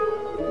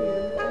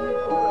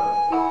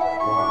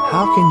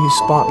 How can you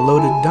spot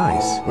loaded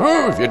dice?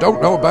 Oh, if you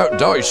don't know about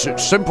dice,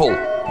 it's simple.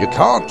 You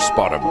can't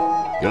spot them.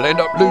 You'll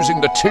end up losing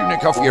the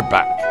tunic off your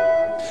back.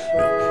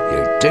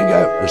 You dig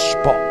out the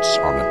spots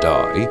on a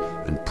die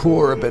and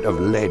pour a bit of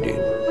lead in.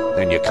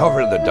 Then you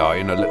cover the die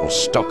in a little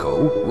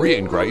stucco,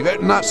 re-engrave it,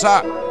 and that's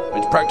that.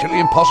 It's practically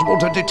impossible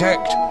to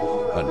detect.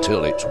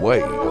 Until it's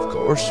weighed, of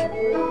course.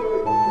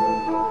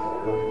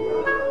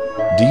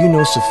 Do you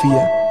know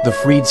Sophia, the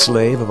freed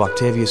slave of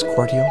Octavius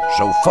Quartio?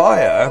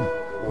 Sophia?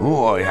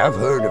 Oh, I have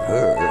heard of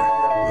her.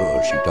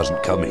 Oh, she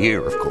doesn't come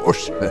here, of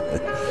course.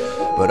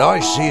 But I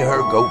see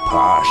her go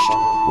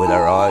past, with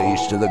her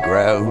eyes to the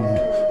ground,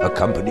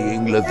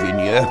 accompanying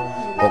Lavinia,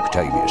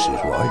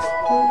 Octavius's wife.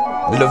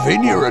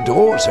 Lavinia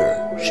adores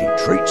her. She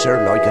treats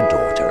her like a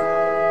daughter.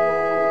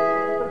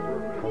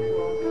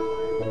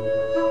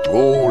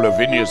 Oh,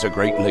 Lavinia's a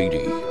great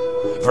lady.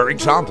 For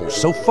example,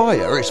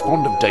 Sophia is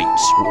fond of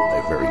dates. Oh,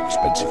 they're very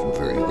expensive and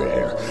very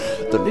rare.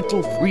 The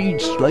little freed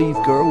slave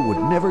girl would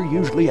never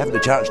usually have the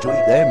chance to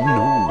eat them,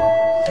 no.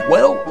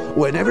 Well,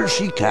 whenever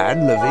she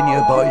can,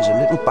 Lavinia buys a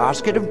little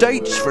basket of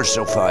dates for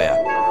Sophia.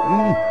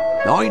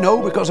 I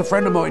know because a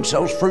friend of mine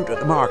sells fruit at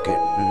the market.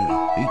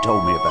 He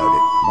told me about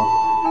it.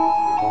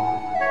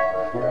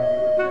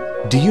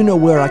 Do you know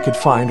where I could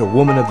find a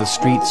woman of the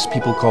streets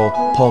people call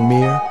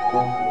Palmyre?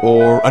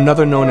 Or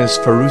another known as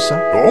Ferusa?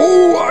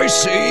 Oh, I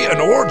see,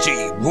 an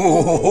orgy.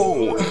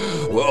 Whoa.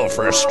 Well,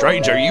 for a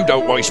stranger, you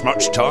don't waste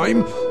much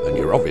time, and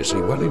you're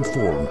obviously well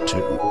informed, too.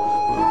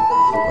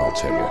 Well, I'll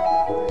tell you,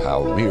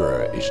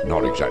 Palmyra is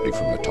not exactly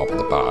from the top of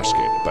the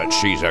basket, but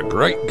she's a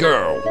great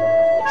girl.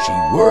 She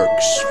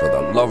works for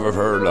the love of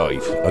her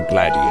life, a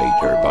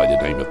gladiator by the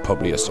name of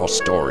Publius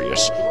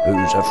Ostorius,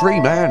 who's a free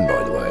man,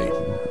 by the way.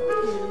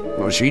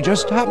 Well, she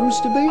just happens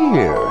to be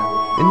here,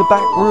 in the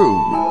back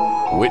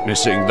room,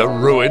 witnessing the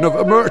ruin of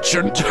a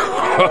merchant.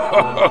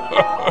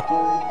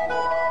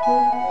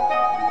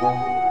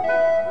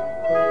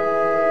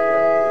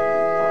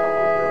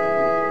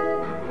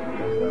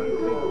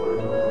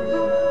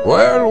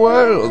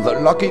 Well, the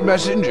lucky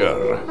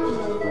messenger.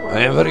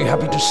 I am very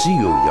happy to see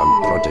you,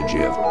 young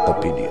protege of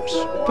Pompeius.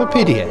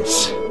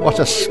 Pompeius? What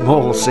a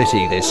small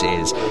city this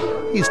is.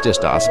 He's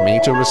just asked me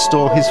to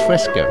restore his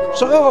fresco.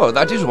 So,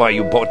 that is why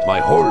you bought my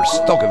whole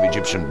stock of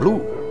Egyptian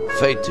blue.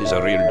 Fate is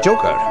a real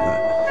joker.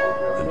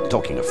 And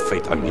talking of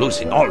fate, I'm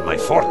losing all my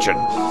fortune.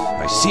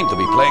 I seem to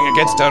be playing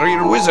against a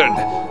real wizard.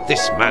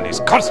 This man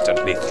is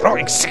constantly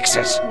throwing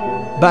sixes.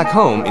 Back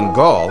home in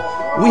Gaul,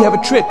 we have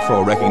a trick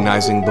for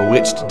recognizing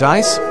bewitched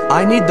dice.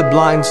 I need the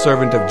blind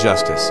servant of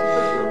justice.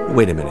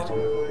 Wait a minute.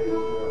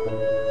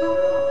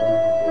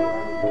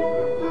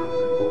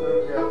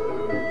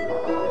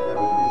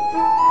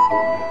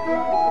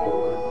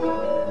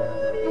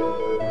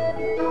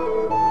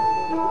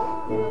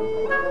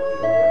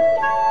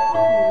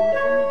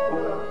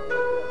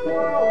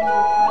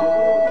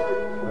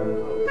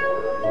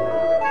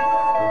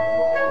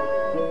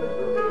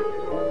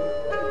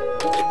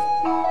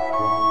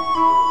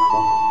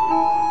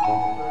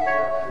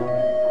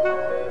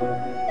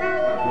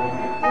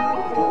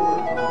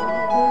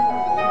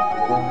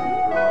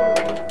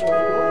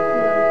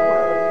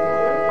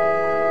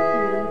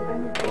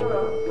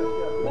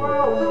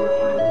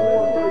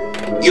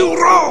 You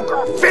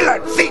rogue,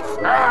 villain, thief,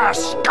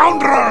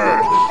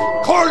 scoundrel!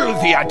 Call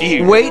the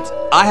adil! Wait,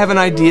 I have an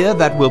idea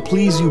that will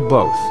please you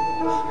both.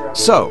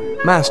 So,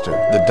 Master,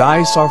 the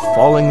dice are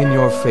falling in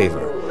your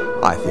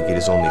favor. I think it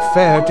is only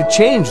fair to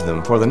change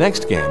them for the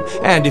next game,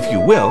 and if you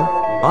will,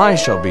 I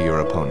shall be your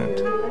opponent.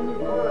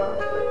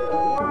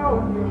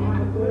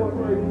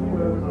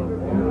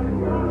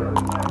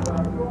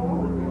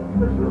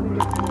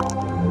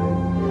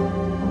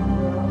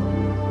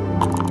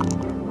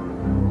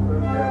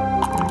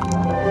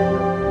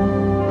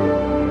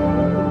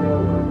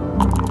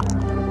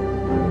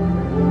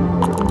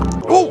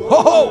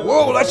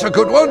 Oh, that's a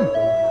good one.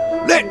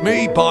 Let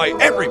me buy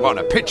everyone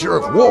a pitcher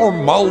of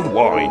warm mulled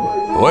wine.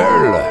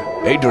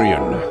 Well,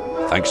 Adrian,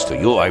 thanks to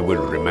you, I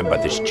will remember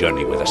this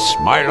journey with a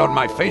smile on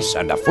my face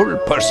and a full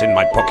purse in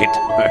my pocket.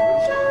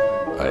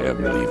 I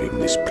am leaving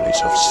this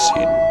place of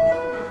sin.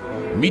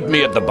 Meet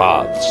me at the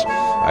baths.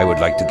 I would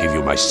like to give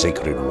you my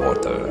sacred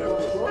water.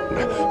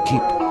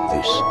 Keep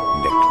this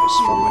necklace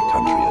from my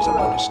country as a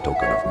modest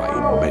token of my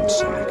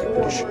immense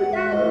recognition.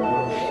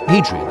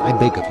 Adrian, I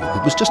beg of you,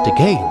 it was just a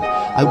game.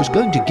 I was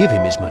going to give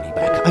him his money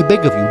back. I beg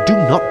of you, do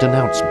not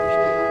denounce me.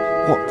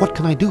 What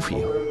can I do for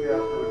you?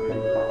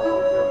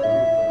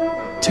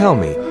 Tell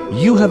me,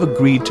 you have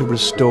agreed to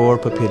restore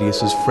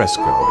Papirius's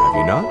fresco, have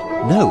you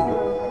not?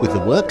 No. With the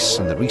works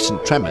and the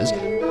recent tremors,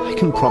 I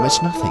can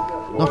promise nothing,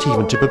 not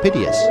even to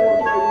Papirius.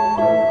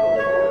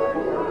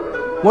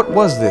 What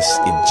was this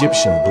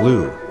Egyptian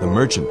blue the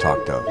merchant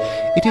talked of?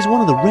 It is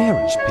one of the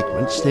rarest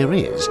pigments there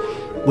is.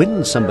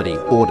 When somebody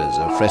orders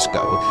a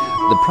fresco,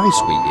 the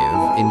price we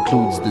give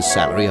includes the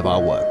salary of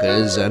our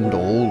workers and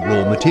all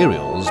raw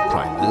materials,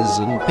 primers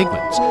and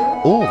pigments.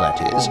 All that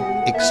is,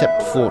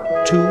 except for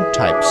 2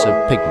 types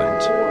of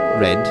pigment,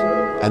 red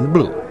and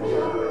blue.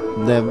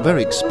 They're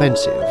very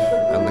expensive,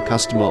 and the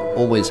customer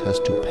always has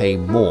to pay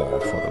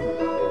more for them.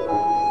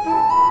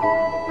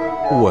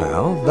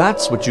 Well,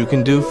 that's what you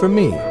can do for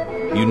me.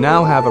 You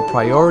now have a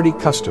priority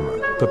customer,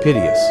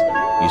 Papirius.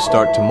 You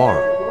start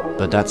tomorrow.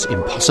 But that's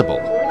impossible.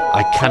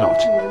 I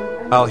cannot.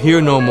 I'll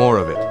hear no more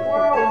of it.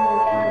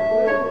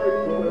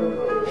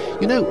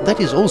 You know, that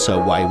is also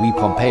why we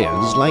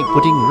Pompeians like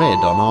putting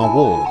red on our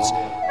walls.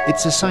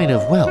 It's a sign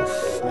of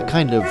wealth, a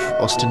kind of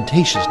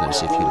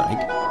ostentatiousness, if you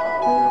like.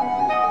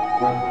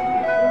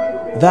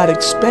 That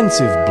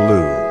expensive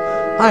blue.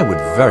 I would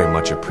very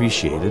much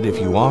appreciate it if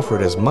you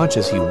offered as much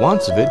as he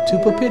wants of it to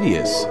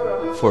Papirius,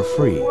 for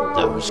free.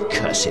 Those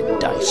cursed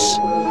dice.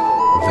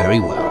 Very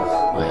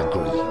well, I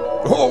agree.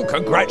 Oh,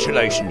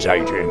 congratulations,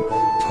 Adrian.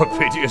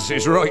 Papirius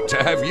is right to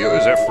have you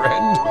as a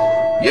friend.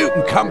 You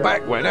can come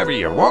back whenever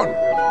you want.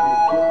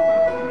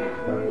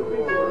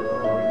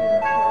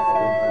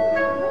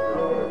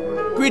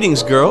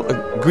 Greetings, girl.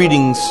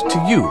 Greetings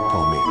to you,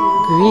 Pompeii.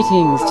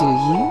 Greetings to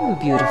you,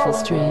 beautiful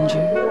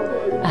stranger.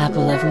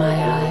 Apple of my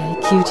eye,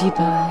 cutie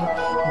pie.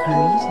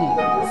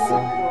 Greetings.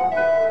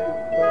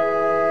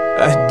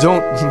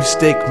 Don't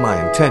mistake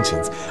my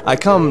intentions. I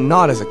come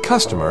not as a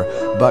customer,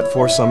 but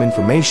for some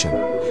information.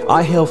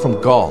 I hail from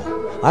Gaul.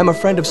 I'm a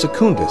friend of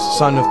Secundus,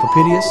 son of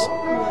Papirius.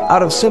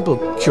 Out of simple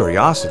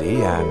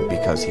curiosity, and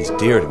because he's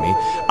dear to me,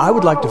 I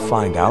would like to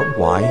find out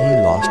why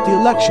he lost the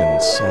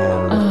elections,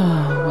 and...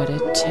 Oh, what a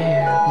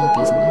terrible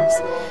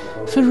business.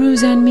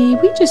 Ferouz and me,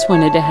 we just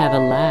wanted to have a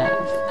laugh.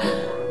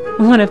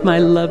 One of my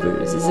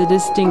lovers is a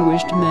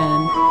distinguished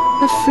man,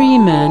 a free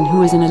man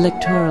who is an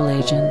electoral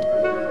agent.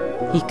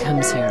 He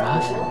comes here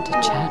often to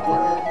chat with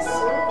us.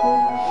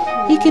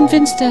 He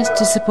convinced us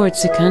to support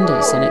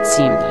Secundus, and it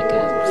seemed like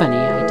a funny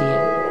idea.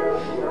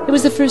 It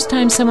was the first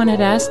time someone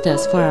had asked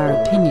us for our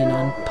opinion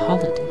on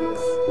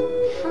politics.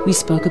 We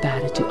spoke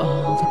about it to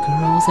all the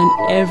girls,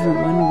 and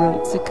everyone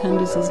wrote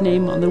Secundus's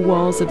name on the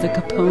walls of the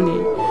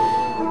Capone.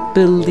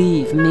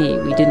 Believe me,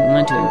 we didn't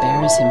want to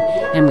embarrass him,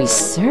 and we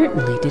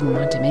certainly didn't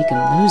want to make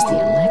him lose the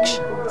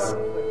elections.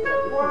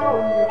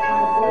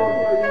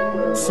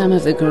 Some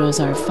of the girls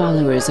are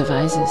followers of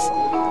Isis,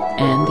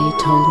 and they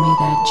told me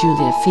that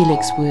Julia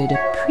Felix would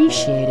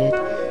appreciate it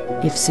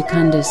if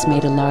Secundus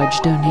made a large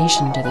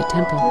donation to the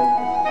temple.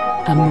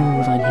 A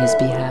move on his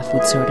behalf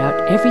would sort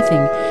out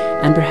everything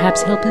and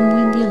perhaps help him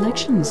win the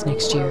elections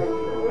next year.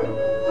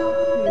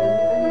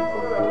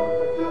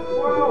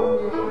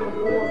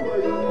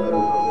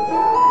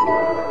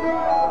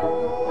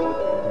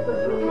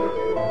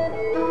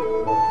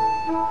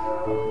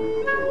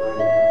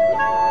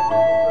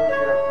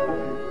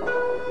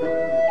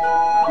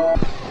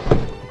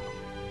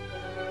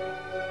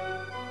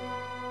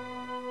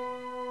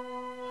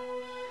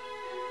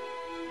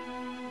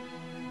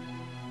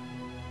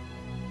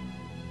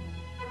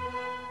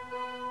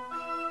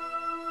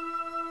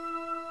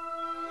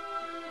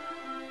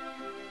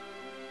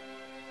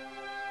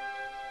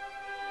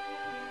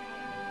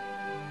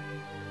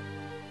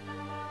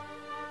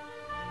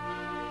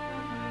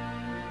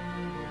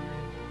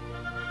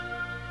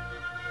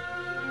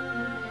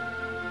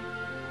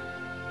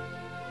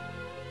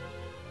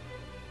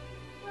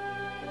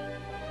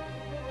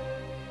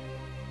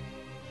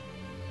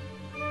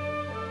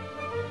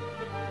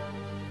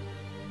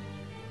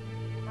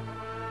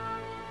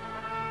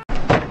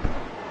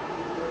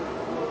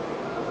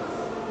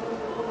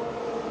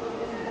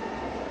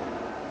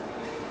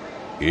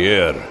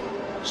 Here,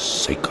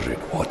 sacred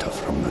water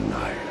from the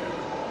Nile.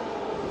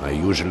 I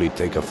usually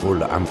take a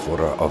full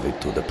amphora of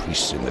it to the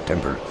priests in the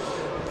temple,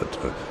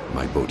 but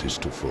my boat is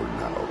too full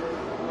now.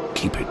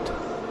 Keep it.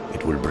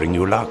 It will bring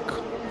you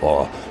luck,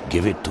 or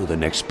give it to the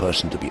next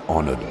person to be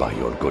honored by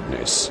your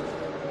goodness.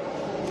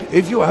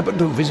 If you happen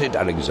to visit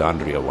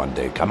Alexandria one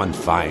day, come and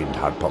find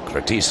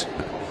Harpocrates.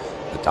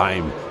 The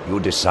time you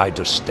decide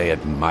to stay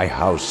at my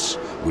house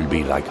will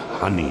be like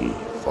honey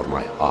for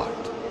my heart.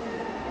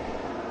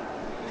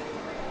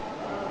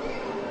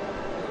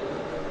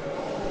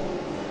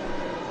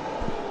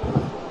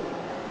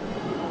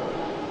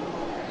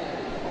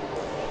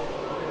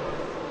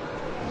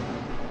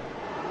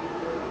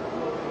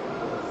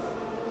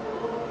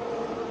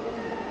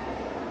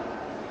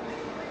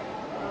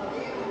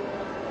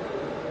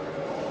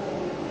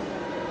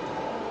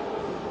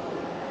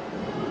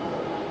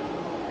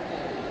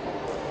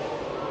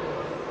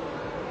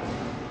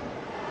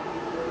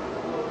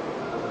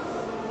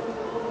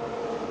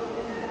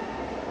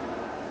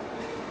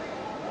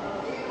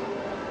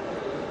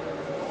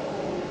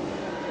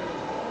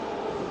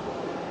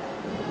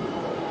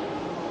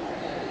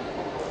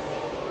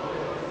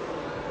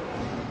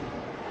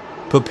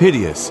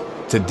 Paphidius,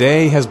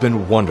 today has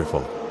been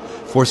wonderful.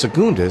 For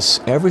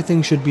Secundus,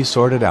 everything should be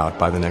sorted out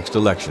by the next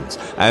elections,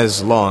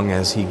 as long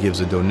as he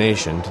gives a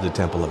donation to the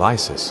Temple of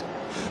Isis.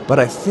 But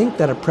I think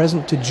that a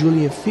present to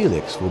Julia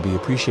Felix will be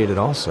appreciated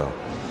also.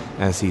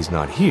 As he's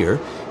not here,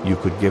 you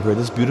could give her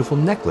this beautiful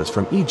necklace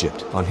from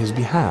Egypt on his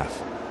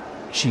behalf.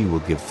 She will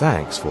give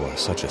thanks for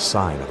such a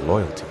sign of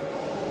loyalty.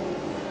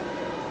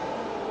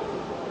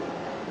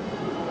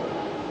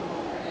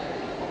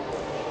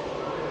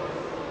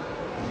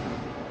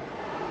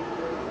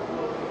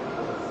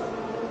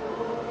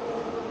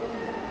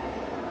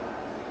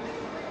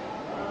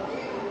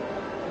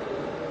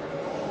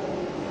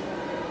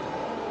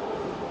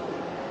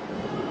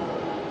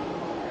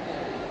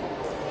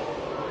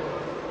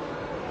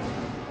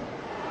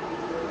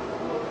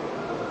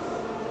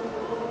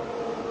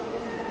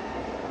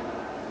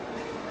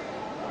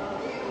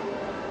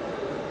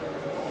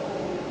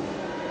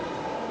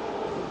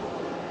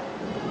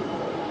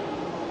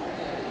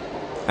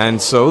 And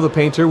so the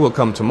painter will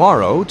come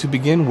tomorrow to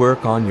begin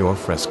work on your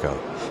fresco.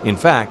 In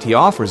fact, he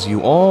offers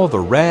you all the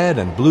red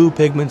and blue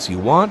pigments you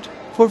want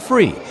for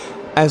free,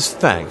 as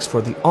thanks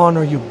for the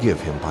honor you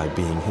give him by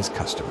being his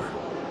customer.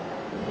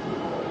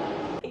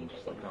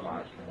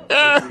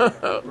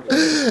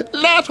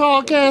 Let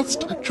our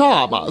guest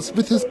charm us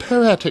with his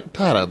poetic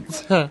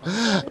talents.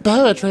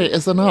 Poetry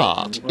is an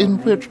art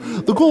in which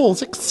the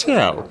Gauls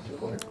excel.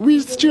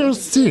 We still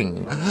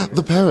sing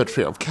the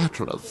poetry of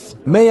Catullus.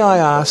 May I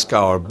ask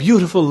our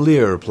beautiful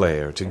lyre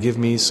player to give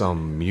me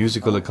some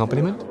musical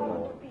accompaniment?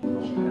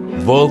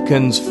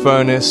 Vulcan's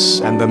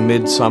furnace and the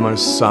midsummer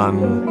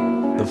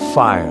sun, the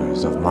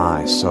fires of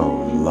my so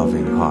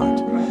loving heart,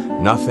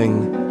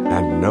 nothing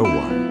and no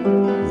one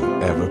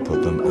will ever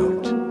put them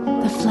out.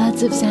 The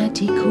floods of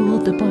Zante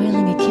cooled the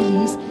boiling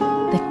Achilles.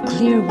 The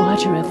clear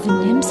water of the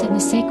nymphs and the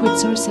sacred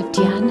source of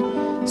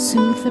Diane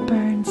soothe the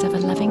burns of a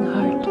loving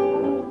heart.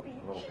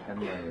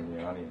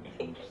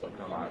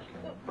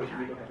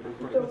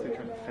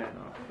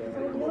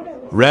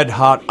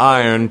 Red-hot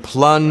iron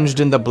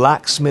plunged in the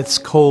blacksmith's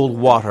cold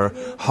water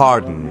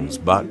hardens,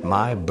 but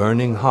my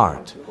burning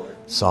heart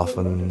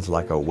softens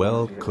like a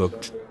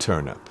well-cooked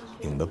turnip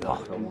in the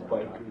pot.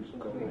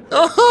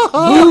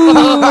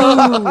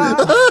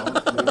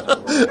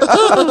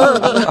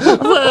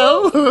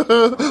 Well,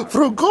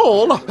 through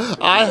Gaul,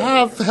 I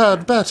have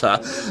heard better.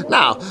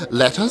 Now,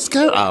 let us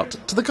go out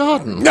to the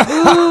garden.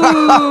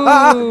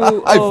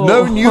 I've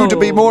known you to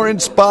be more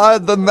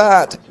inspired than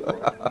that.